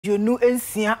Junu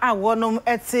ensia a wonom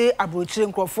ete abrochire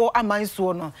nkrofo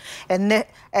amansuo no enne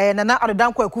nana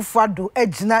adodanko akufado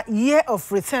agina year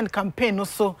of return campaign no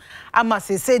so ama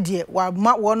sese de wa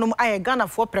ma wonom aye Ghana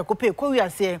for prekope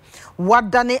kowiase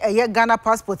wadane eye Ghana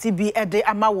passport bi ede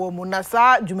ama wo mu na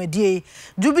sa dwumadie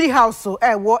Jubilee house so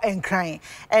wo enkran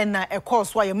na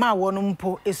course wa ye ma wonom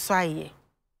po esuaye.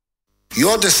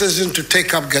 Your decision to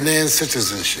take up Ghanaian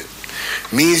citizenship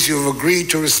means you have agreed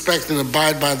to respect and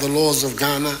abide by the laws of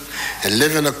Ghana and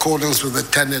live in accordance with the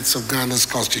tenets of Ghana's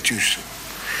constitution.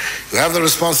 You have the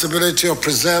responsibility of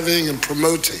preserving and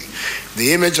promoting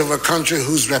the image of a country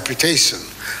whose reputation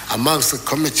amongst the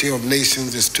Committee of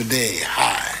Nations is today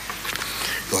high.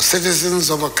 You are citizens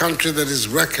of a country that is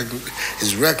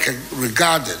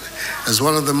regarded as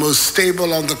one of the most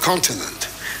stable on the continent,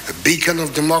 a beacon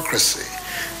of democracy,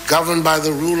 governed by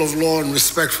the rule of law and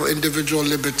respect for individual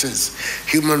liberties,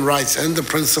 human rights, and the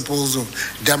principles of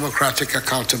democratic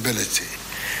accountability.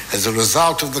 As a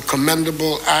result of the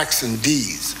commendable acts and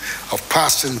deeds of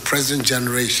past and present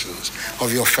generations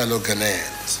of your fellow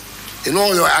Ghanaians. In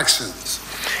all your actions,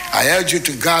 I urge you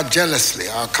to guard jealously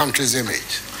our country's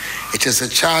image. It is a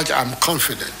charge I'm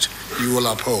confident you will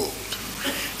uphold.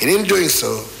 And in doing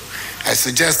so, I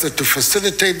suggest that to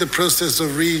facilitate the process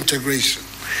of reintegration,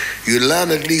 you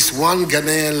learn at least one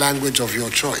Ghanaian language of your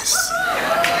choice.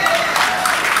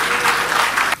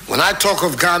 When I talk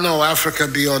of Ghana or Africa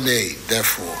beyond aid,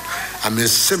 therefore, I'm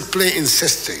simply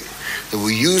insisting that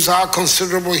we use our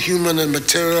considerable human and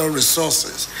material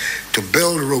resources to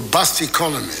build robust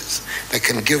economies that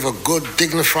can give a good,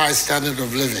 dignified standard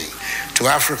of living to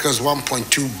Africa's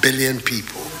 1.2 billion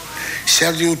people,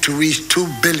 scheduled to reach 2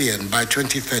 billion by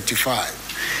 2035.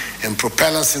 And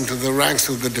propel us into the ranks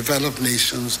of the developed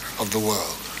nations of the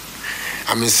world.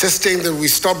 I'm insisting that we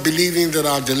stop believing that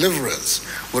our deliverance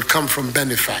would come from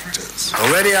benefactors.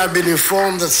 Already I've been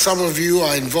informed that some of you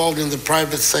are involved in the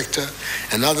private sector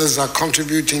and others are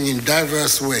contributing in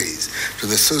diverse ways to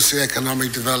the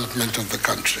socio-economic development of the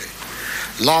country.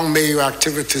 Long may your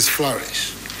activities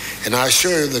flourish. And I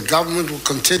assure you the government will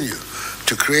continue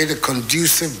to create a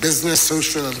conducive business,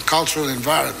 social, and cultural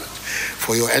environment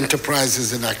for your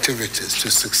enterprises and activities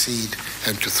to succeed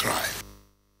and to thrive.